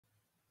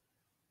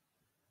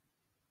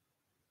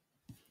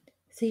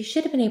So you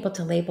should have been able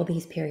to label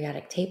these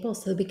periodic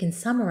tables so we can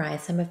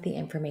summarize some of the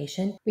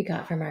information we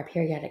got from our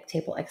periodic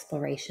table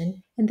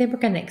exploration, and then we're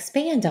going to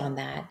expand on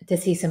that to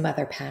see some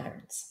other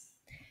patterns.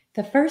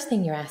 The first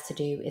thing you're asked to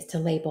do is to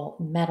label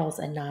metals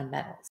and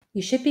nonmetals.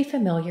 You should be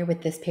familiar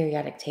with this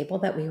periodic table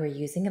that we were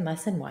using in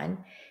lesson 1,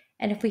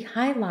 and if we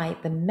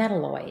highlight the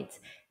metalloids,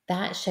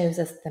 that shows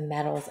us the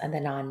metals and the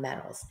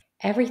nonmetals.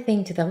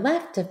 Everything to the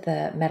left of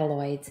the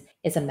metalloids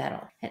is a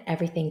metal, and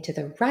everything to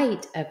the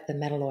right of the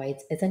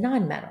metalloids is a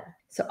nonmetal.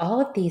 So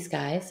all of these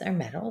guys are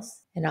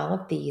metals, and all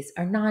of these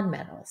are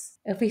nonmetals.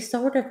 If we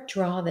sort of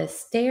draw this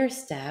stair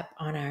step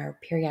on our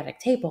periodic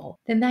table,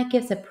 then that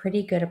gives a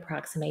pretty good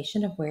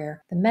approximation of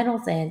where the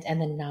metals end and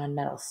the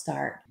nonmetals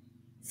start.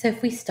 So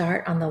if we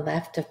start on the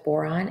left of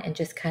boron and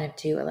just kind of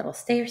do a little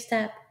stair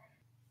step,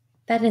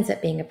 that ends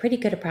up being a pretty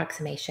good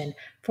approximation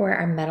for where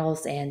our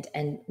metals end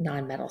and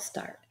nonmetals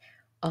start.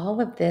 All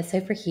of this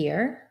over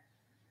here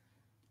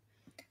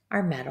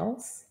are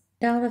metals.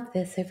 All of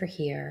this over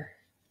here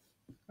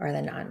are the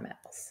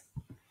nonmetals.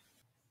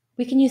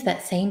 We can use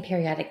that same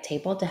periodic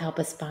table to help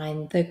us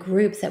find the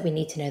groups that we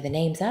need to know the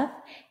names of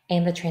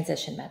and the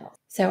transition metals.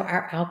 So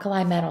our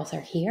alkali metals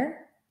are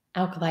here,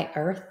 alkali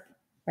earth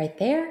right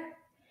there,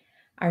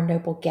 our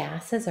noble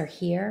gases are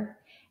here,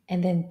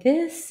 and then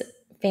this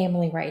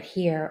family right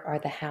here are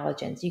the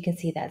halogens. You can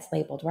see that's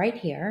labeled right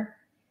here.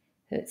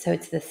 So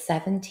it's the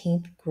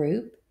 17th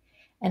group,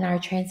 and our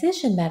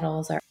transition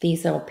metals are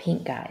these little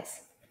pink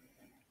guys.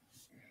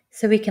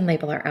 So we can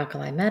label our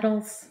alkali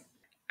metals,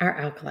 our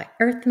alkali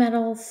earth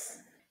metals,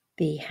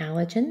 the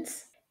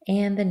halogens,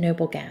 and the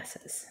noble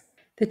gases.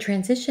 The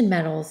transition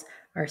metals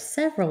are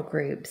several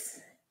groups,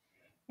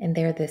 and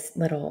they're this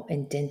little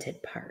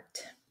indented part.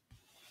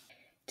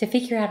 To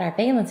figure out our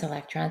valence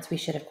electrons, we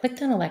should have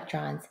clicked on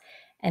electrons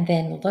and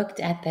then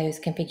looked at those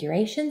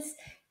configurations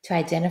to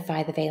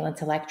identify the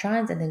valence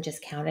electrons and then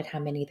just counted how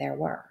many there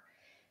were.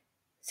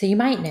 So you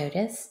might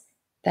notice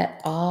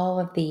that all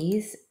of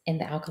these in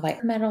the alkali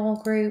metal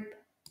group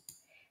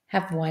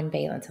have one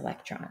valence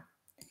electron.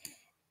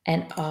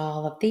 And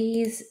all of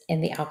these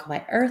in the alkali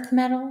earth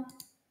metal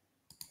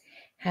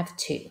have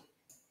 2.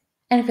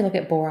 And if we look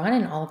at boron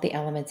and all of the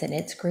elements in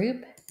its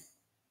group,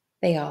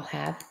 they all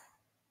have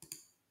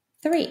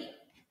 3.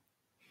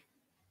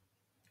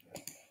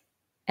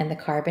 And the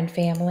carbon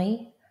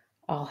family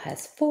all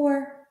has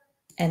 4,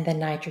 and the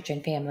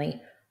nitrogen family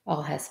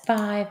all has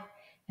 5,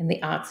 and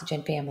the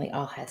oxygen family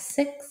all has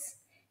 6,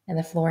 and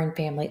the fluorine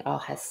family all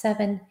has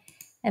 7,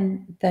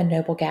 and the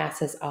noble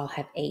gases all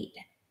have 8.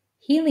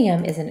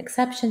 Helium is an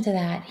exception to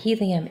that.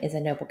 Helium is a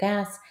noble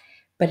gas,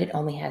 but it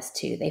only has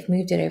 2. They've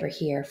moved it over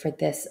here for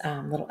this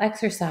little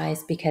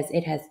exercise because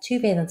it has 2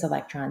 valence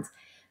electrons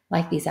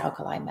like these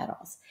alkali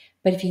metals.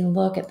 But if you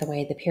look at the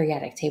way the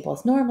periodic table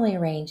is normally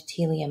arranged,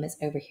 helium is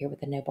over here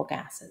with the noble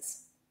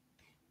gases.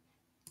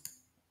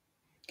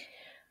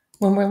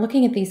 When we're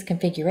looking at these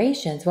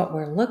configurations, what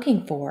we're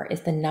looking for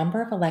is the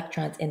number of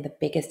electrons in the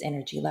biggest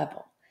energy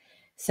level.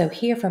 So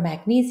here for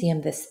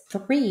magnesium, this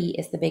 3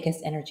 is the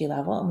biggest energy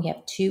level, and we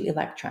have 2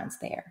 electrons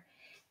there.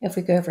 If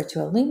we go over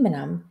to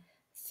aluminum,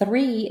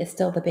 3 is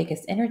still the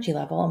biggest energy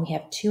level, and we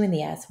have 2 in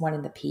the S, 1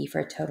 in the P, for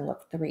a total of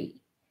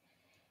 3.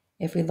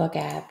 If we look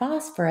at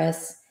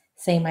phosphorus,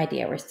 same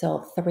idea. We're still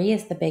 3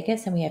 is the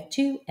biggest, and we have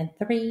 2 and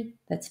 3.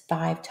 That's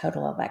 5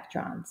 total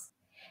electrons.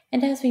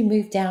 And as we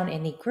move down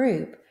any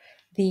group,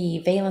 the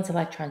valence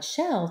electron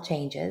shell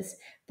changes,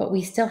 but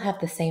we still have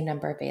the same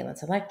number of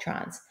valence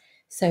electrons.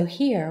 So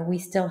here we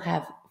still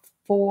have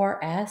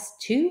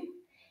 4s2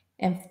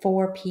 and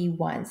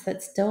 4p1. So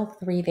that's still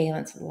 3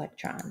 valence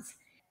electrons.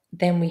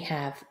 Then we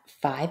have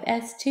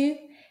 5s2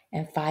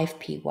 and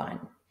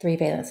 5p1, 3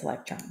 valence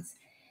electrons.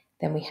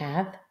 Then we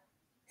have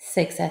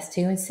 6s2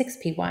 and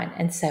 6p1,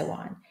 and so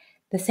on.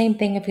 The same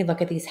thing if we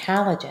look at these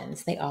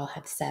halogens, they all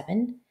have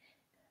 7.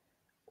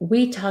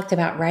 We talked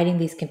about writing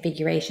these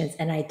configurations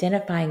and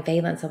identifying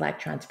valence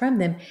electrons from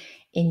them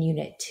in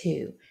Unit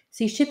 2.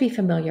 So you should be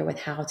familiar with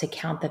how to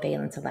count the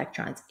valence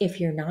electrons. If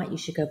you're not, you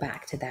should go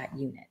back to that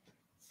unit.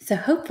 So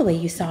hopefully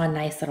you saw a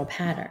nice little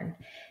pattern,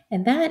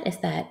 and that is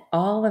that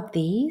all of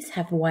these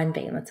have 1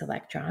 valence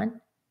electron,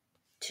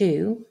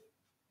 2,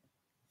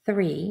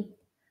 3,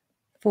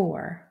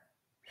 4,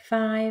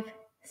 5,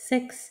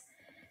 6,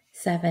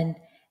 7,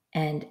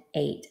 and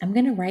 8. I'm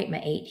going to write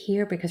my 8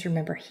 here because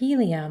remember,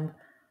 helium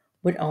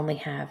would only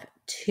have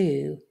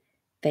 2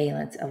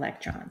 valence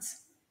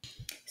electrons.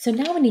 So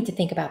now we need to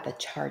think about the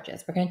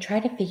charges. We're going to try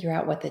to figure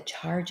out what the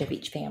charge of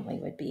each family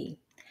would be.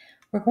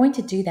 We're going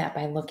to do that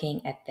by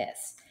looking at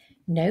this.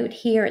 Note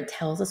here it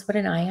tells us what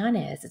an ion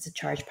is. It's a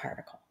charged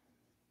particle.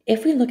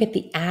 If we look at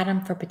the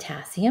atom for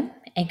potassium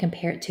and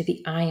compare it to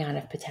the ion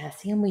of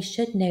potassium, we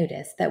should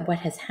notice that what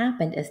has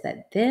happened is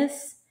that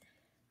this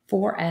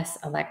 4s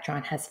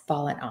electron has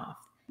fallen off.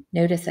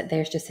 Notice that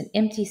there's just an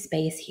empty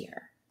space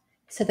here.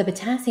 So the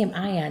potassium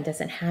ion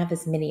doesn't have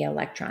as many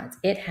electrons.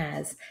 It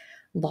has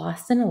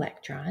lost an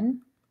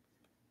electron,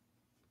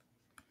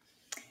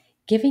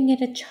 giving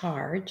it a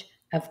charge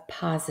of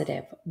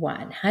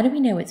 +1. How do we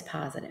know it's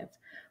positive?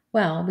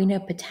 Well, we know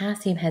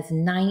potassium has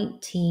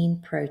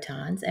 19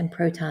 protons, and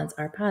protons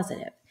are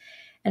positive.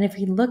 And if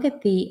we look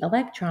at the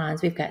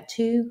electrons, we've got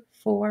 2,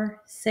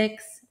 4,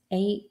 6,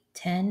 8,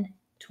 10,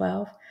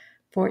 12,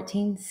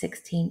 14,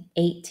 16,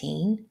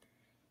 18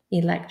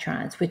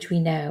 electrons, which we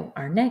know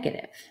are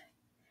negative.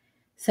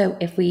 So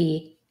if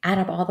we add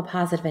up all the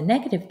positive and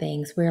negative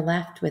things, we're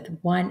left with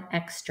one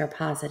extra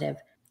positive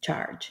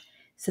charge.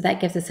 So that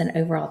gives us an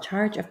overall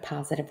charge of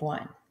positive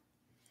 1.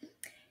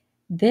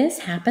 This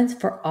happens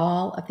for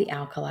all of the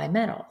alkali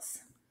metals.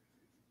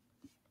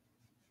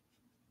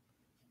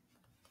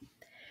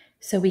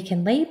 So we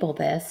can label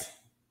this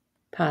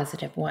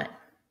positive 1.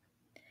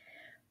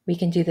 We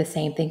can do the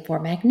same thing for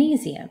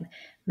magnesium.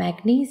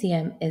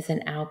 Magnesium is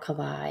an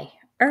alkali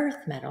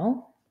earth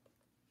metal,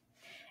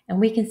 and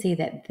we can see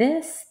that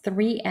this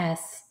 3s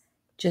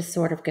just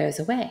sort of goes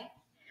away.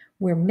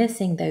 We're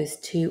missing those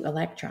 2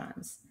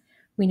 electrons.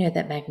 We know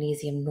that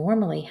magnesium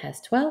normally has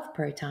 12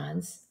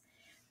 protons,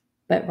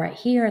 but right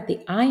here,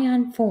 the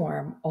ion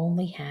form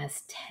only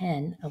has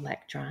 10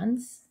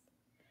 electrons,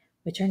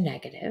 which are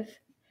negative,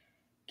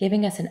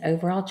 giving us an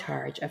overall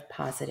charge of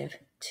positive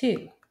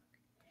 2.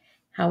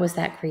 How was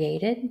that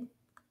created?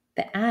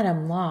 The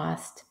atom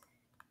lost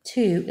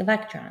 2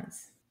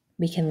 electrons.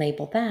 We can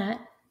label that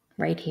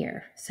right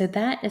here. So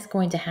that is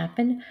going to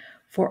happen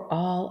for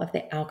all of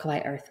the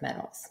alkali earth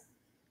metals.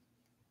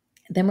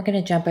 Then we're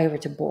going to jump over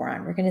to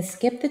boron. We're going to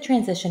skip the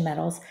transition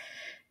metals.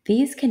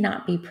 These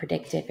cannot be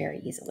predicted very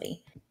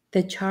easily.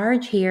 The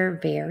charge here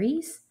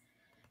varies,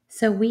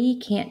 so we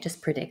can't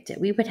just predict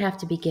it. We would have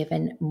to be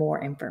given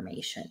more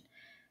information.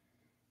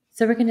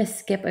 So we're going to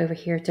skip over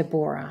here to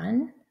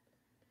boron.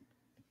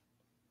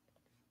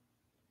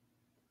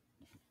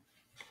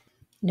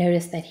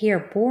 Notice that here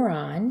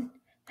boron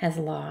has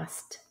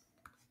lost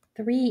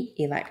 3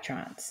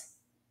 electrons,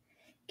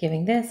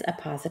 giving this a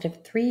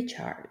positive 3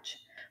 charge.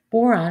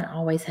 Boron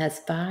always has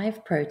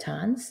 5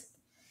 protons,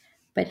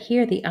 but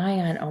here the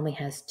ion only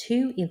has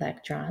 2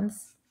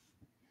 electrons,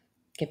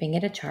 giving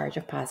it a charge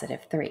of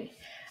positive 3.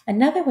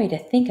 Another way to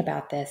think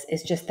about this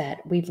is just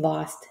that we've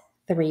lost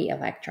 3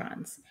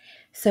 electrons.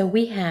 So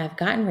we have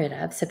gotten rid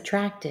of,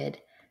 subtracted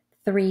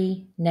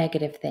 3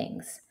 negative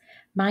things.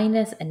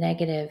 Minus a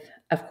negative,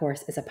 of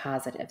course, is a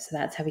positive. So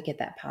that's how we get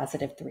that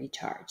positive 3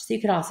 charge. So you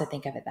could also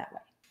think of it that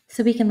way.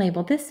 So we can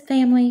label this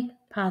family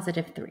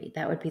positive 3.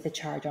 That would be the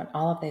charge on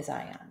all of those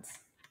ions.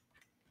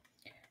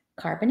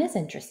 Carbon is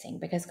interesting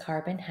because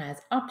carbon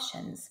has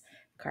options.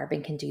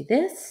 Carbon can do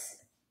this.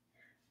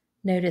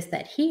 Notice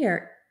that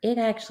here, it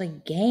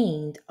actually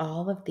gained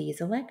all of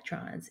these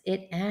electrons.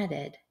 It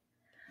added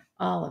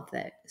all of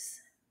those.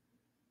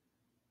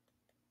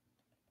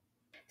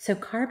 So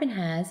carbon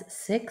has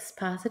 6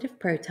 positive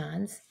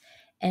protons,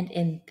 and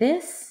in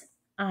this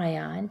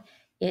ion,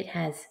 it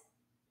has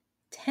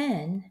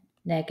 10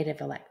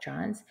 negative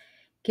electrons,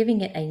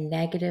 giving it a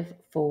negative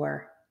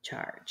 4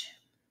 charge.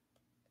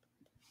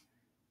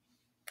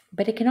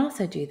 But it can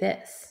also do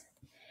this.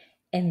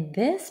 In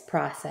this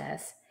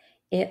process,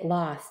 it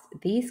lost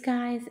these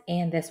guys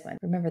and this one.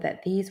 Remember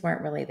that these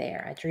weren't really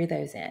there. I drew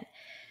those in.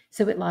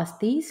 So it lost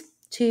these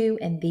 2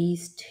 and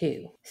these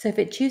 2. So if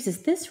it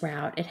chooses this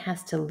route, it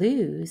has to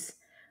lose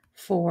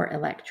 4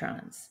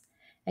 electrons.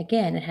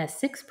 Again, it has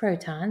 6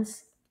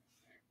 protons,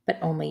 but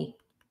only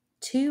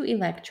 2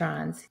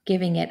 electrons,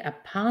 giving it a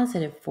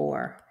positive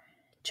 4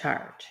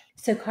 charge.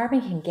 So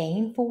carbon can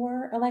gain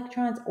 4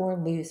 electrons or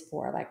lose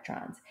 4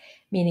 electrons,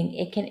 meaning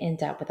it can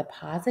end up with a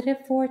positive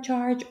 4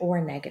 charge or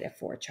a negative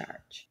 4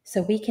 charge.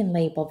 So we can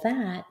label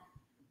that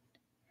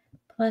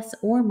plus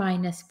or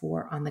minus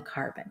 4 on the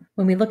carbon.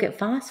 When we look at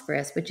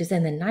phosphorus, which is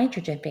in the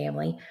nitrogen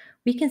family,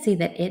 we can see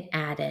that it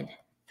added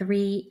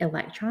 3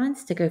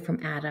 electrons to go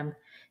from atom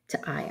to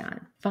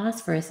ion.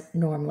 Phosphorus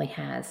normally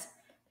has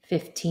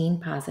 15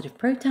 positive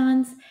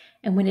protons,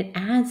 and when it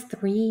adds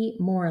 3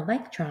 more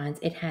electrons,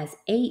 it has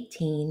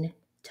 18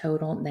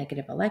 total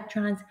negative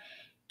electrons,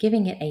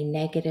 giving it a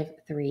negative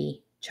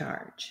 3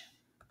 charge.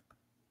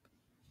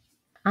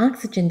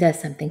 Oxygen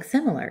does something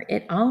similar.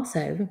 It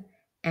also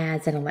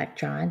adds an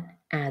electron.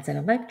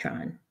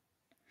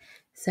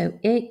 So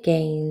it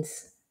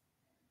gains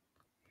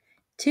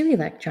 2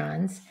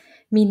 electrons,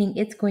 meaning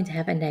it's going to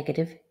have a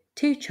negative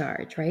 2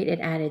 charge, right? It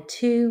added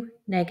 2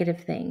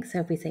 negative things.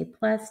 So if we say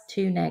plus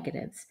 2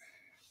 negatives,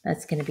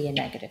 that's going to be a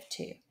negative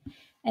 2.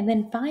 And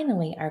then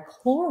finally, our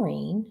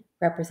chlorine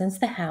represents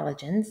the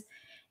halogens,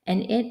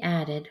 and it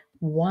added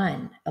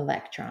 1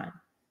 electron,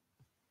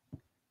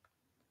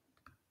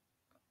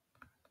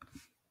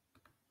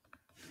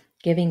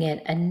 giving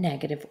it a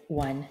negative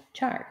 1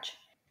 charge.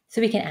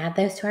 So we can add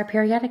those to our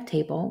periodic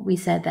table. We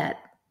said that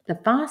the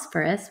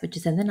phosphorus, which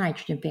is in the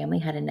nitrogen family,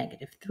 had a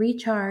negative 3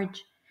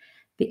 charge.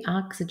 The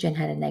oxygen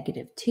had a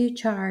negative 2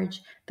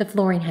 charge. The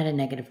fluorine had a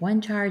negative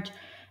 1 charge.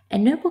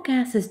 And noble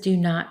gases do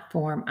not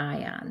form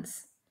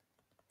ions.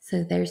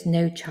 So there's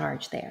no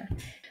charge there.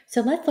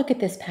 So let's look at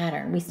this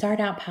pattern. We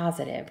start out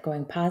positive,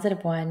 going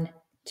positive 1,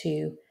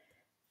 2,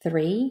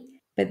 3.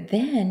 But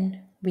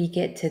then we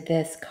get to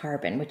this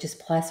carbon, which is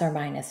plus or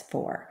minus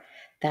 4.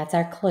 That's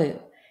our clue.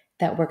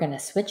 that we're going to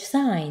switch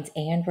signs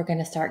and we're going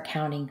to start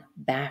counting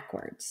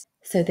backwards.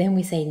 So then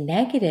we say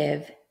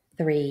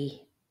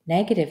 -3,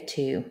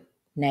 -2,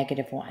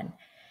 -1.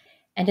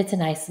 And it's a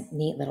nice,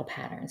 neat little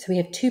pattern. So we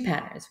have two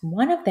patterns.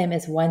 One of them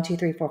is 1, 2,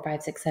 3, 4,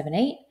 5, 6, 7,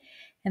 8.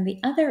 And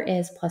the other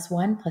is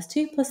 +1,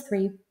 +2,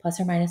 +3,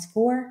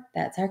 ±4.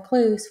 That's our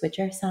clue. Switch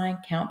our sign,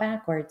 count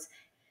backwards.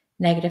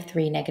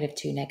 -3,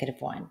 -2,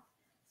 -1.